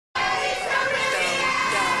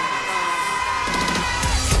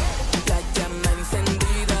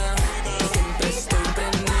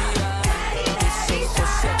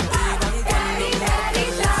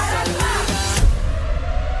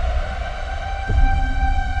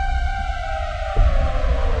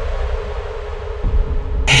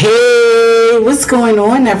What's going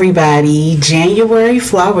on, everybody? January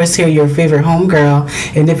Flowers here, your favorite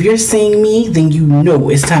homegirl. And if you're seeing me, then you know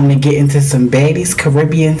it's time to get into some Baddies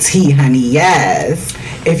Caribbean tea, honey. Yes.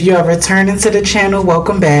 If you are returning to the channel,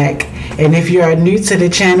 welcome back. And if you are new to the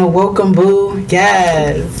channel, welcome, boo.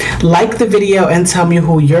 Yes. Like the video and tell me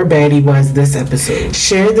who your baddie was this episode.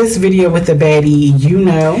 Share this video with a baddie you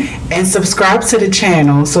know. And subscribe to the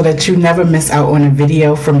channel so that you never miss out on a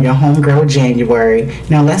video from your homegirl January.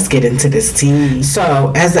 Now let's get into this tea.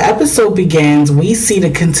 So as the episode begins, we see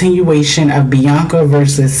the continuation of Bianca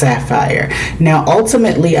versus Sapphire. Now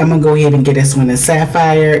ultimately, I'm going to go ahead and get this one to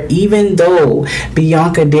Sapphire, even though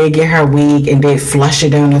Bianca did get her wig and did flush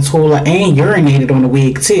it down the toilet and urinated on the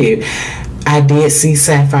wig too. I did see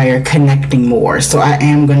Sapphire connecting more, so I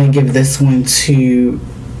am going to give this one to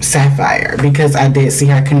Sapphire because I did see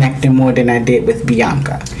her connecting more than I did with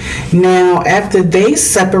Bianca. Now, after they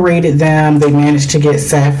separated them, they managed to get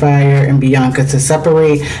Sapphire and Bianca to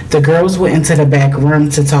separate. The girls went into the back room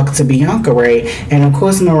to talk to Bianca, right? And of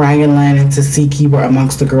course, Mariah Lynn and Tasiki were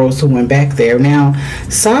amongst the girls who went back there. Now,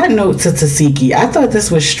 side note to Tasiki, I thought this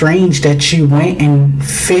was strange that you went and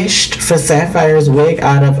fished for Sapphire's wig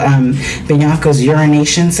out of Bianca's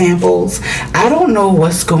urination samples. I don't know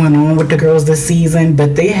what's going on with the girls this season,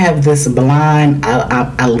 but they have this blind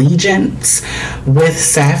allegiance with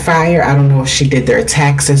Sapphire. I don't know if she did their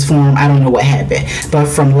taxes for him. I don't know what happened. But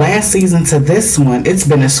from last season to this one, it's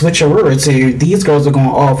been a switcheroo or two. These girls are going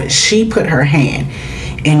off. She put her hand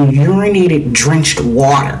in urinated drenched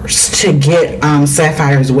waters to get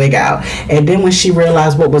Sapphire's wig out. And then when she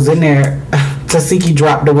realized what was in there, Tasiki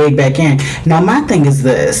dropped the wig back in. Now my thing is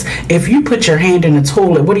this. If you put your hand in the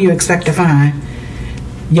toilet, what do you expect to find?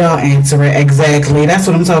 Y'all answer it. Exactly. That's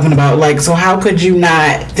what I'm talking about. Like, so how could you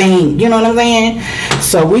not think, you know what I'm saying?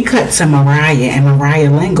 So we cut to Mariah, and Mariah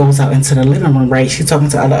Lynn goes out into the living room, right? She's talking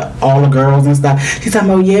to all the girls and stuff. She's talking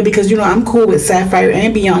about, yeah, because, you know, I'm cool with Sapphire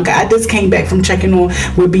and Bianca. I just came back from checking on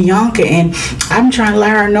with Bianca, and I'm trying to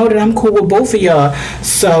let her know that I'm cool with both of y'all.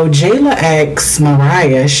 So Jela asks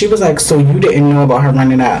Mariah, she was like, so you didn't know about her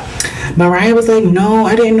running up? Mariah was like, no,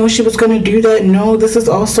 I didn't know she was going to do that. No, this is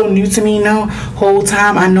also new to me. No, whole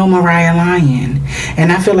time I know Mariah lying.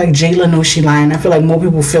 And I feel like Jela knows she lying. I feel like more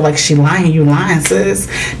people feel like she lying. You lying, sis.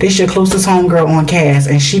 This your closest homegirl on cast.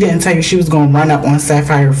 And she didn't tell you she was going to run up on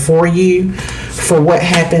Sapphire for you for what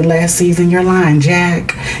happened last season. You're lying,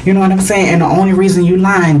 Jack. You know what I'm saying? And the only reason you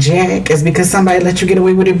lying, Jack, is because somebody let you get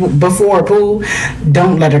away with it before, Pooh.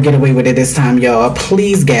 Don't let her get away with it this time, y'all.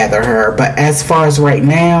 Please gather her. But as far as right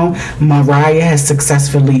now, Mariah has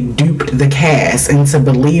successfully duped the cast into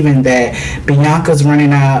believing that Bianca's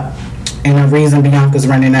running up, and the reason Bianca's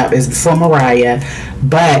running up is for Mariah,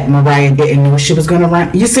 but Mariah didn't know she was going to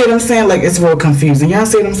run. You see what I'm saying? Like, it's real confusing. Y'all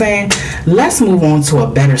see what I'm saying? Let's move on to a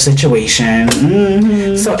better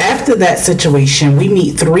situation. So after that situation, we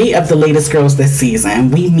meet three of the latest girls this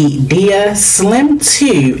season. We meet Dia, Slim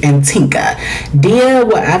 2, and Tinka. Dia,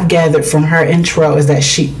 what I've gathered from her intro is that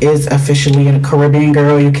she is officially a Caribbean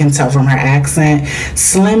girl. You can tell from her accent.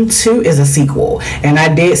 Slim 2 is a sequel, and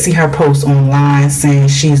I did see her post online saying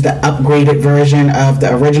she's the upgraded version of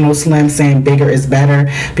the original Slim, saying bigger is better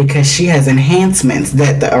because she has enhancements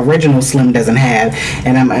that the original Slim doesn't have.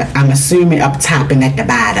 And I'm assuming up top and at the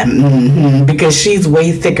bottom, because she's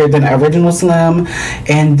way thicker than the original Slim.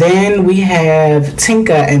 And then we have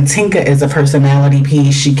Tinka, and Tinka is a personality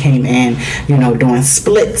piece. She came in, you know, doing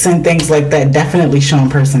splits and things like that, definitely showing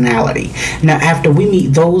personality. Now after we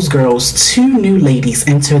meet those girls, two new ladies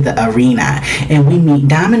enter the arena, and we meet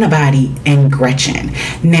Diamond Body and Gretchen.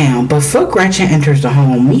 Now before Gretchen enters the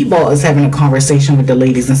home, Meatball is having a conversation with the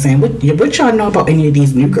ladies and saying, what y'all know about any of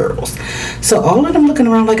these new girls? So all of them looking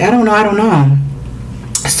around like, I don't know.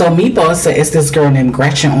 So Meatball said it's this girl named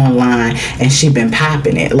Gretchen online, and she been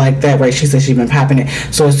popping it like that, right? She said she been popping it.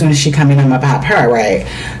 So as soon as she come in, I'm gonna pop her, right?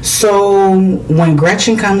 So when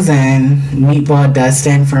Gretchen comes in, Meatball does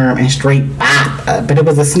stand firm and straight pop, but it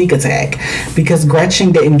was a sneak attack because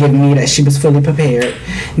Gretchen didn't give me that she was fully prepared.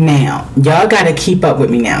 Now y'all gotta keep up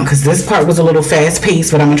with me now, because this part was a little fast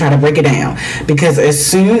paced, but I'm gonna try to break it down. Because as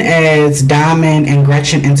soon as Diamond and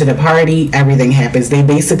Gretchen enter the party, everything happens. They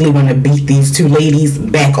basically want to beat these two ladies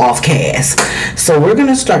back off cast. So we're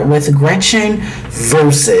gonna start with Gretchen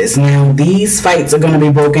versus. Now these fights are gonna be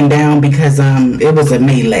broken down because it was a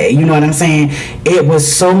melee. You know what I'm saying? It was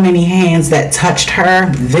so many hands that touched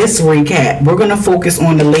her. This recap, we're gonna focus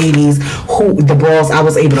on the ladies who the brawls I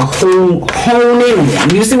was able to hone in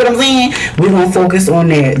on. You see what I'm saying? We're gonna focus on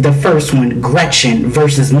the first one, Gretchen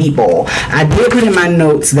versus Meatball. I did put in my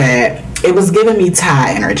notes that it was giving me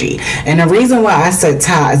Ty energy. And the reason why I said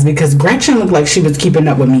Ty is because Gretchen looked like she was keeping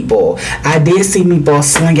up with Meatball. I did see Meatball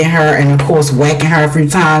slinging her and of course whacking her a few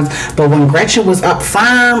times, but when Gretchen was up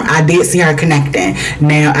firm, I did see her connecting.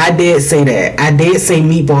 Now I did say that. I did say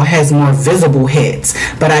Meatball has more visible hits,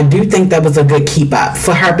 but I do think that was a good keep up.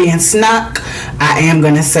 For her being snuck, I am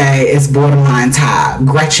gonna say it's borderline Ty.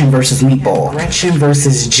 Gretchen versus Meatball. Gretchen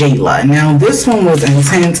versus Jela. Now this one was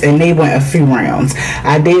intense and they went a few rounds.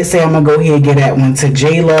 I did say I'm gonna go ahead and get that one to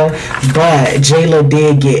Jela, but Jela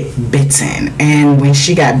did get bitten, and when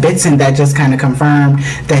she got bitten, that just kind of confirmed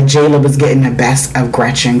that Jela was getting the best of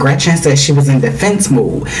Gretchen. Gretchen said she was in defense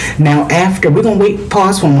mode. Now after, we're gonna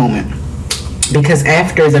pause for a moment, because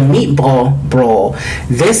after the Meatball brawl,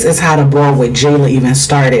 this is how the brawl with Jela even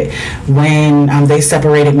started. When they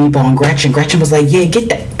separated Meatball and Gretchen, Gretchen was like, yeah, get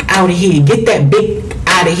that out of here, get that big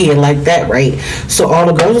out of here, like that, right? So all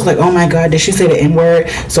the girls was like, oh my god, did she say the N-word?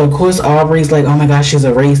 So of course Aubrey's like, oh my gosh, she's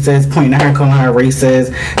a racist, pointing at her, calling her a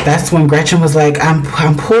racist. That's when Gretchen was like,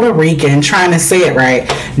 I'm Puerto Rican, trying to say it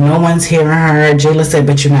right. No one's hearing her. Jela said,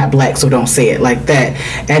 but you're not black, so don't say it, like that.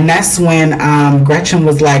 And that's when Gretchen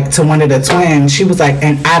was like to one of the twins, she was like,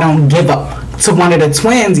 and I don't give up, to one of the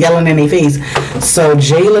twins, yelling in their face. So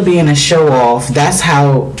Jela being a show off, that's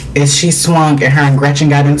how she swung and her and Gretchen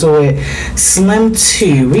got into it. Slim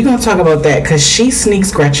 2, we're gonna talk about that because she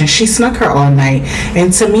sneaks Gretchen. She snuck her all night,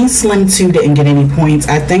 and to me Slim 2 didn't get any points.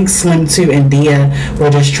 I think Slim 2 and Dia were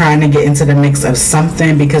just trying to get into the mix of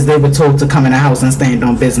something because they were told to come in the house and stand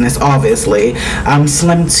on business, obviously.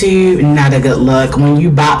 Slim 2, not a good look. When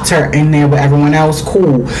you bopped her in there with everyone else,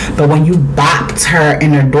 cool, but when you bopped her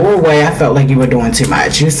in the doorway, I felt like you were doing too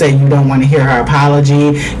much. You said you don't want to hear her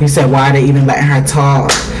apology. You said, why are they even letting her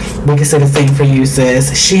talk? We can say the same for you,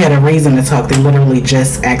 sis. She had a reason to talk. They literally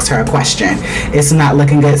just asked her a question. It's not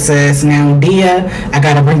looking good, sis. Now, Dia, I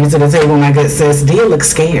gotta bring you to the table, my good sis. Dia looks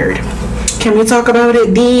scared. Can we talk about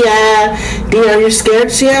it? Dia, are you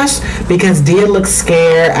scared, sis? Because Dia looks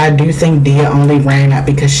scared. I do think Dia only ran up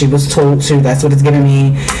because she was told to. That's what it's giving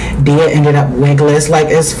me. Dia ended up wigless. Like,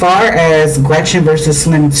 as far as Gretchen versus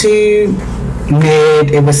Slim 2,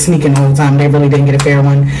 mid, it was sneaking all the time. They really didn't get a fair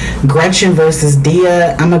one. Gretchen versus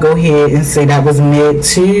Dia, I'm gonna go ahead and say that was mid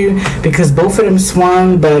too, because both of them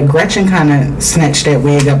swung, but Gretchen kind of snatched that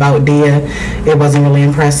wig about Dia. It wasn't really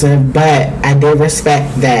impressive, but I did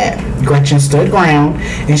respect that Gretchen stood ground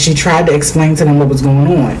and she tried to explain to them what was going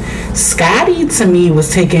on. Scotty, to me,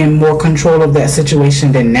 was taking more control of that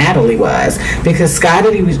situation than Natalie was, because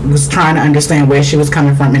Scotty was trying to understand where she was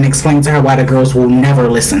coming from and explain to her why the girls will never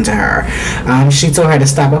listen to her. She told her to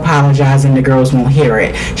stop apologizing, the girls won't hear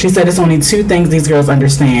it. She said it's only two things these girls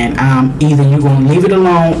understand. Either you're going to leave it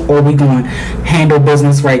alone or we're going to handle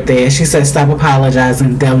business right there. She said stop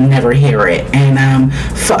apologizing, they'll never hear it. And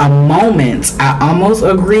for a moment, I almost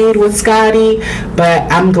agreed with Scotty, but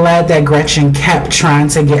I'm glad that Gretchen kept trying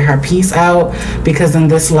to get her piece out, because in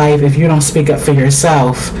this life, if you don't speak up for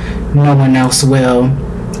yourself, no one else will.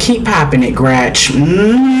 Keep popping it, Gretch.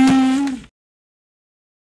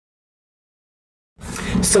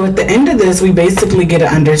 So at the end of this, we basically get an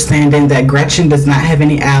understanding that Gretchen does not have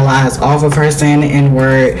any allies off of her saying the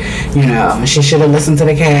N-word. You know, she should have listened to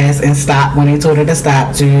the cast and stopped when they told her to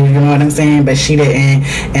stop to, you know what I'm saying? But she didn't.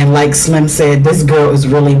 And like Slim said, this girl is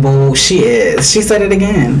really bold. She is. She said it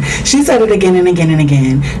again. She said it again and again and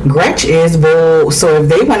again. Gretch is bold. So if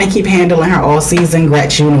they want to keep handling her all season,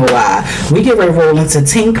 Gretch, you know why. We get ready to roll into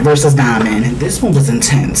Tink versus Diamond. And this one was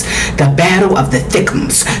intense. The battle of the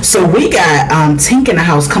thickums. So we got Tink in the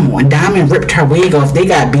house. Come on, Diamond ripped her wig off. They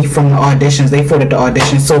got beef from the auditions. They fought at the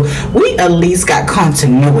auditions. So we at least got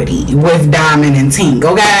continuity with Diamond and Tink,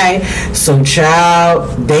 okay? So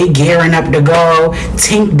child, they gearing up to go.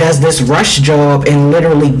 Tink does this rush job and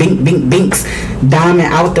literally binks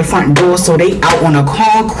Diamond out the front door, so they out on a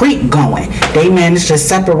concrete going. They managed to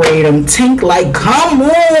separate them. Tink like, come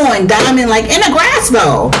on, Diamond like in the grass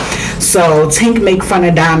though. So Tink make fun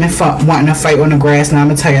of Diamond for wanting to fight on the grass. Now I'm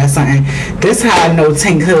gonna tell y'all something. This how I know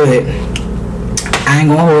Tink hood. I ain't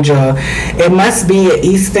gonna hold y'all. It must be an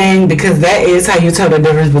East thing, because that is how you tell the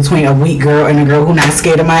difference between a weak girl and a girl who not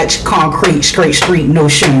scared of much. Concrete, straight street, no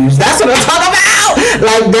shoes. That's what I'm talking about.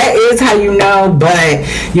 Like, that is how you know.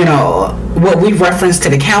 But you know what we reference to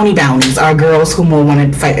the county bounties are girls who more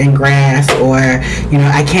want to fight in grass, or you know,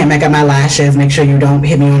 I can't make up my lashes, make sure you don't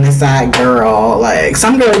hit me on the side, girl. Like,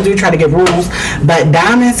 some girls do try to get rules, but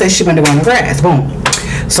Diamond says she want to go on the grass. Boom.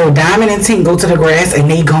 So Diamond and Tink go to the grass and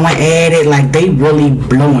they going at it like they really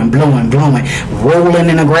blowing, rolling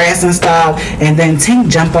in the grass and stuff. And then Tink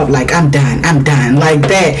jump up like, I'm done, like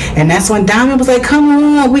that. And that's when Diamond was like, come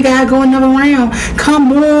on, we gotta go another round.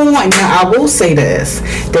 Come on. Now I will say this,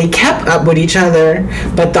 they kept up with each other,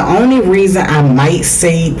 but the only reason I might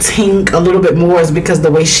say Tink a little bit more is because the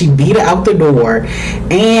way she beat her out the door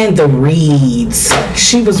and the reads.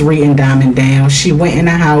 She was reading Diamond down. She went in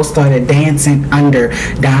the house, started dancing under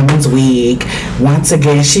Diamond's wig. Once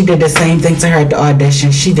again, she did the same thing to her at the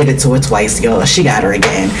audition. She did it to her twice, y'all. She got her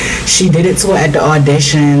again. She did it to her at the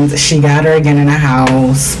auditions. She got her again in the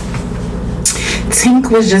house.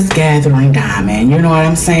 Tink was just gathering Diamond. You know what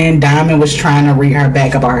I'm saying? Diamond was trying to read her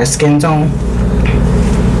back about her skin tone.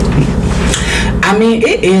 I mean,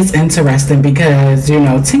 it is interesting because, you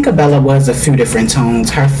know, Tinkerbella was a few different tones.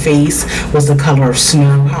 Her face was the color of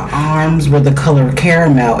snow, her arms were the color of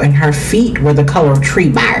caramel, and her feet were the color of tree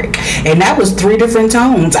bark. And that was 3 different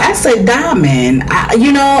tones. I said Diamond.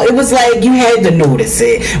 You know, it was like you had to notice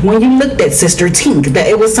it when you looked at Sister Tink, that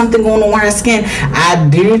it was something going on with her skin. I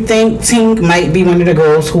do think Tink might be one of the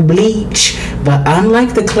girls who bleach, but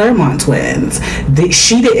unlike the Claremont twins,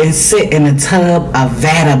 she didn't sit in a tub, a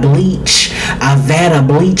vat of bleach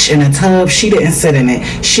in a tub. She didn't sit in it.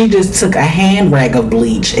 She just took a hand rag of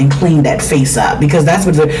bleach and cleaned that face up, because that's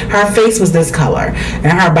what her face was this color,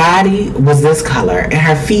 and her body was this color, and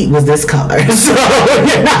her feet was this color. So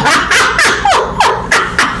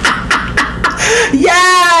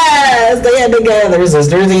yes, they had together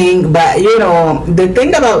sister thing. But you know, the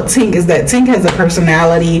thing about Tink is that Tink has a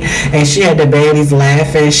personality, and she had the baddies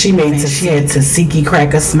laughing. She had Tasiki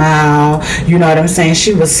crack a smile. You know what I'm saying?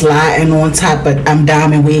 She was sliding on top of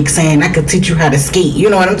Diamond wig saying, I could teach you how to skate. You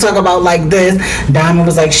know what I'm talking about? Like this. Diamond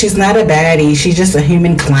was like, she's not a baddie, she's just a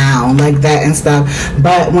human clown, like that and stuff.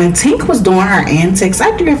 But when Tink was doing her antics,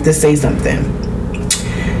 I do have to say something.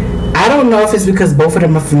 I don't know if it's because both of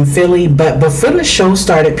them are from Philly, but before the show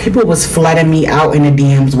started, people was flooding me out in the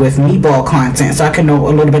DMs with meatball content so I could know a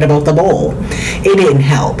little bit about the bowl. It didn't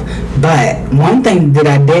help. But one thing that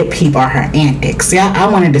I did peep are her antics. Yeah,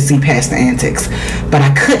 I wanted to see past the antics, but I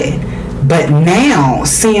couldn't. But now,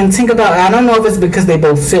 seeing Tinkerbell, I don't know if it's because they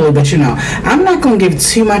both Philly, but you know, I'm not going to give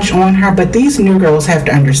too much on her, but these new girls have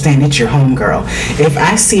to understand it's your homegirl. If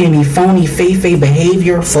I see any phony, fey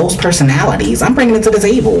behavior, false personalities, I'm bringing it to the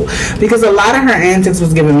table. Because a lot of her antics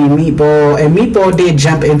was giving me Meatball, and Meatball did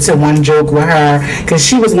jump into one joke with her, because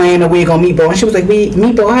she was laying a wig on Meatball, and she was like,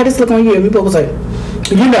 Meatball, how does this look on you? And Meatball was like,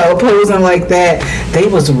 you know, posing like that. They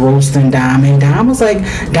was roasting Diamond. Diamond was like,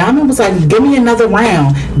 give me another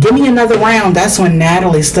round. That's when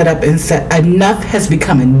Natalie stood up and said, enough has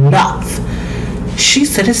become enough. She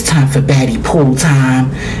said it's time for baddie pool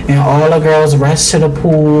time, and all the girls rushed to the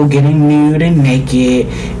pool getting nude and naked,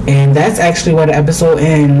 and that's actually where the episode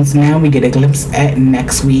ends. Now we get a glimpse at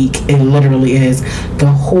next week. It literally is, the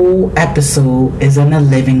whole episode is in the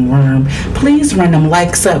living room. Please run them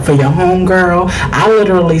likes up for your homegirl. I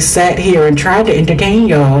literally sat here and tried to entertain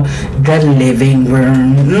y'all. The living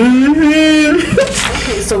room.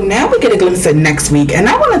 Okay, so now we get a glimpse at next week, and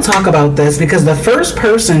I want to talk about this because the first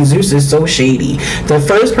person, Zeus is so shady. The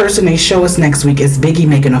first person they show us next week is Biggie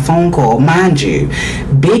making a phone call. Mind you,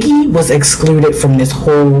 Biggie was excluded from this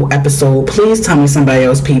whole episode. Please tell me somebody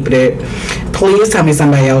else peeped it.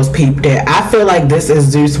 I feel like this is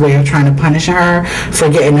Zeus' way of trying to punish her for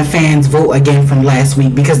getting the fans' vote again from last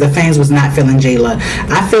week, because the fans was not feeling Jela.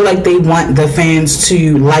 I feel like they want the fans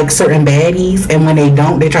to like certain baddies, and when they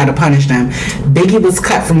don't, they try to punish them. Biggie was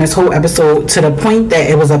cut from this whole episode to the point that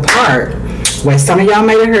it was a part where some of y'all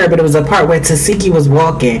might have heard, but it was a part where Tasiki was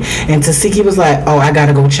walking, and Tasiki was like, oh, I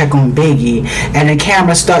gotta go check on Biggie, and the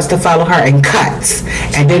camera starts to follow her and cuts,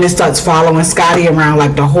 and then it starts following Scotty around,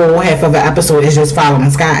 like the whole half of the episode is just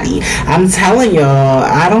following Scotty. I'm telling y'all,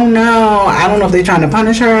 I don't know if they're trying to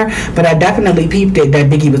punish her, but I definitely peeped it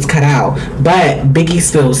that Biggie was cut out. But Biggie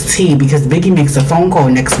spills tea because Biggie makes a phone call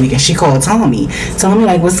next week, and she called Tommie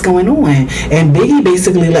like, what's going on? And Biggie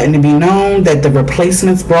basically letting it be known that the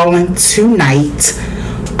replacements brawling tonight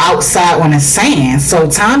outside on the sand. So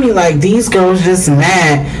Tommie like, these girls just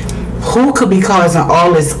mad. Who could be causing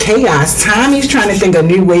all this chaos? Tommie's trying to think of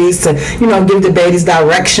new ways to, you know, give the baddies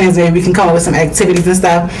directions. Maybe we can come up with some activities and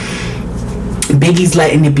stuff. Biggie's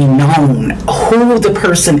letting it be known who the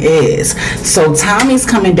person is. So Tommie's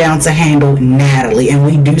coming down to handle Natalie, and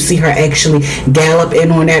we do see her actually gallop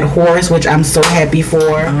in on that horse, which I'm so happy for.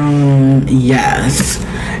 Yes.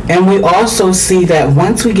 And we also see that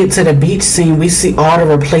once we get to the beach scene, we see all the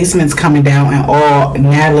replacements coming down and all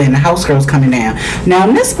Natalie and the house girls coming down. Now,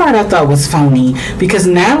 in this part I thought was phony, because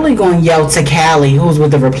Natalie gonna yell to Callie, who's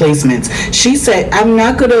with the replacements. She said, I'm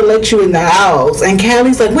not gonna let you in the house. And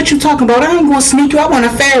Callie's like, what you talking about? I ain't gonna sneak you. I want a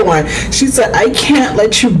fair one. She said, I can't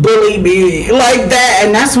let you bully me like that.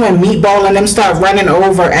 And that's when Meatball and them start running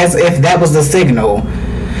over as if that was the signal.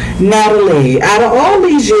 Natalie, out of all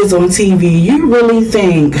these years on TV, you really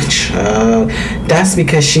think that's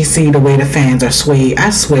because she see the way the fans are swayed?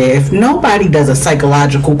 I swear, if nobody does a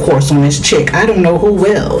psychological course on this chick, I don't know who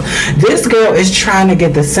will. This girl is trying to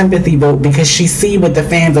get the sympathy vote because she see what the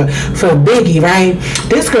fans are for Biggie, right?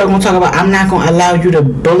 This girl gonna talk about, I'm not gonna allow you to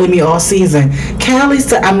bully me all season. Callie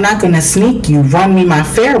said, I'm not gonna sneak you, run me my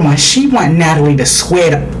fair one. She want Natalie to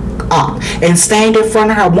swear up and stand in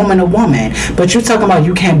front of her woman to woman. But you talking about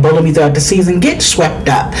you can't bully me throughout the season? Get swept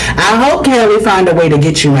up. I hope Kelly find a way to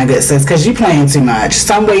get you, my good sis, because you playing too much.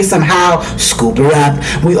 Some way, somehow, scoop her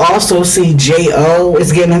up. We also see J.O.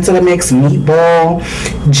 is getting into the mix. Meatball,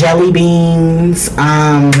 Jelly Beans,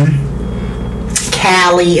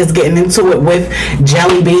 Callie is getting into it with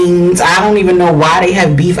Jelly Beans. I don't even know why they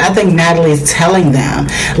have beef. I think Natalie is telling them,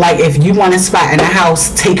 like, if you want a spot in the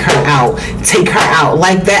house, take her out. Take her out.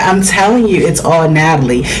 Like that, I'm telling you, it's all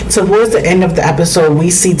Natalie. Towards the end of the episode,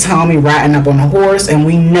 we see Tommie riding up on a horse, and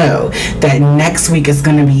we know that next week is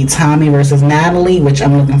going to be Tommie versus Natalie, which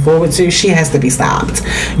I'm looking forward to. She has to be stopped.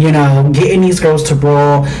 You know, getting these girls to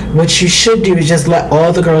brawl. What you should do is just let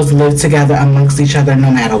all the girls live together amongst each other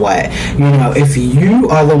no matter what. You know, if you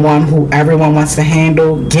are the one who everyone wants to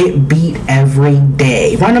handle, get beat every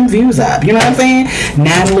day. Run them views up. You know what I'm saying?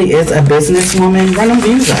 Natalie is a businesswoman. Run them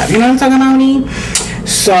views up. You know what I'm talking about, me?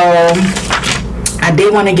 So I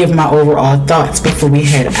did want to give my overall thoughts before we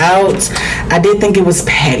head out. I did think it was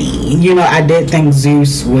petty. You know, I did think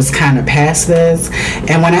Zeus was kind of past this.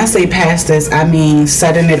 And when I say past this, I mean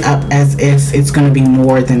setting it up as if it's going to be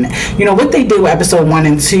more than, you know, what they did with episode 1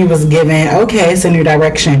 and 2 was given, okay, it's a new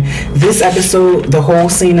direction. This episode, the whole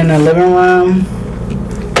scene in the living room,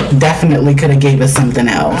 definitely could have gave us something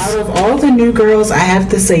else. Out of all the new girls, I have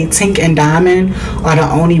to say Tink and Diamond are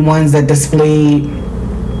the only ones that displayed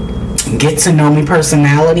get to know me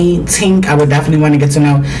personality. Tink, I would definitely want to get to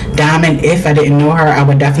know. Diamond, if I didn't know her, I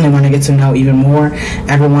would definitely want to get to know even more.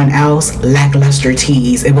 Everyone else, lackluster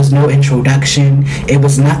tease. It was no introduction. It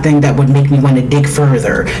was nothing that would make me want to dig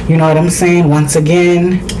further. You know what I'm saying? Once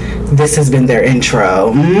again, this has been their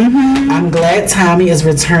intro. I'm glad Tommie is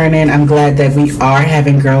returning. I'm glad that we are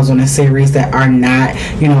having girls on a series that are not,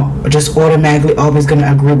 you know, just automatically always going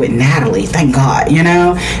to agree with Natalie. Thank God, you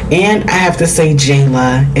know? And I have to say,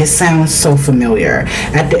 Jela, it sounds so familiar.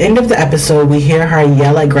 At the end of the episode, we hear her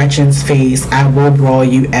yell at Gretchen's face, I will brawl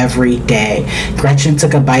you every day. Gretchen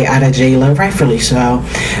took a bite out of Jela, rightfully so.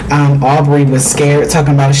 Aubrey was scared,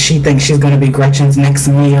 talking about she thinks she's going to be Gretchen's next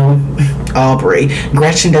meal. Aubrey,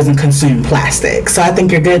 Gretchen doesn't consume plastic. So I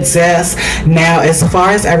think you're good, sis. Now, as far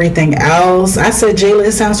as everything else, I said, Jela,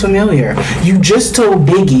 it sounds familiar. You just told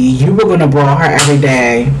Biggie you were going to brawl her every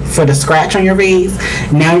day for the scratch on your face.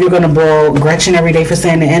 Now you're going to brawl Gretchen every day for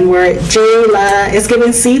saying the N-word. Jela, it's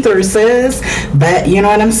giving see-through, sis. But you know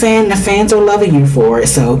what I'm saying? The fans are loving you for it.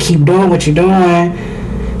 So keep doing what you're doing.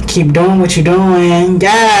 Keep doing what you're doing.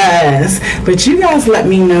 Yes. But you guys let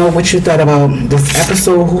me know what you thought about this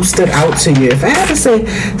episode. Who stood out to you? If I had to say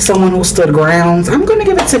someone who stood grounds, I'm going to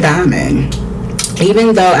give it to Diamond.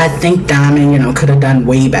 Even though I think Diamond, you know, could have done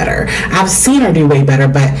way better. I've seen her do way better,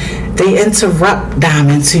 but they interrupt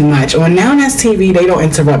Diamond too much. On Now That's TV, they don't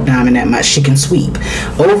interrupt Diamond that much. She can sweep.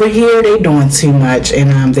 Over here, they doing too much,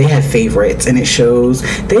 and they have favorites, and it shows.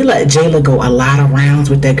 They let Jela go a lot of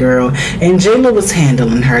rounds with that girl, and Jela was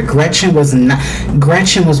handling her. Gretchen was not.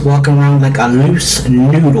 Gretchen was walking around like a loose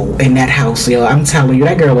noodle in that house, yo. I'm telling you,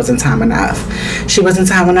 that girl wasn't time enough. She wasn't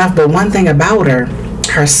time enough, but one thing about her,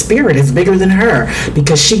 her spirit is bigger than her,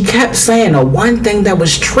 because she kept saying the one thing that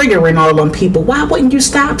was triggering all them people. Why wouldn't you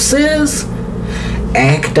stop, sis?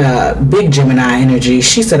 act up. Big Gemini energy.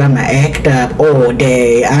 She said I'ma act up all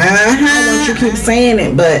day. Don't you keep saying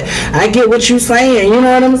it, but I get what you saying. You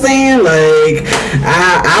know what I'm saying? Like,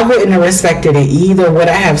 I wouldn't have respected it either. Would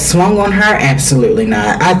I have swung on her? Absolutely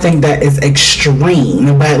not. I think that is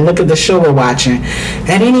extreme. But look at the show we're watching.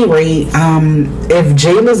 At any rate, if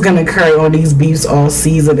Jela's gonna carry on these beefs all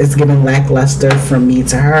season, it's giving lackluster from me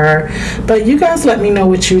to her. But you guys let me know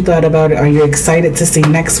what you thought about it. Are you excited to see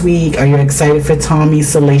next week? Are you excited for Tommie's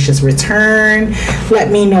salacious return?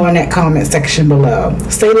 Let me know in that comment section below.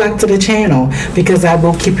 Stay locked to the channel because I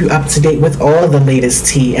will keep you up to date with all the latest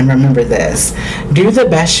tea. And remember this, do the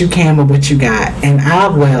best you can with what you got. And I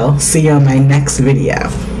will see you on my next video.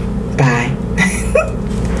 Bye.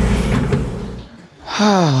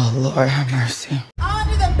 Oh, Lord have mercy.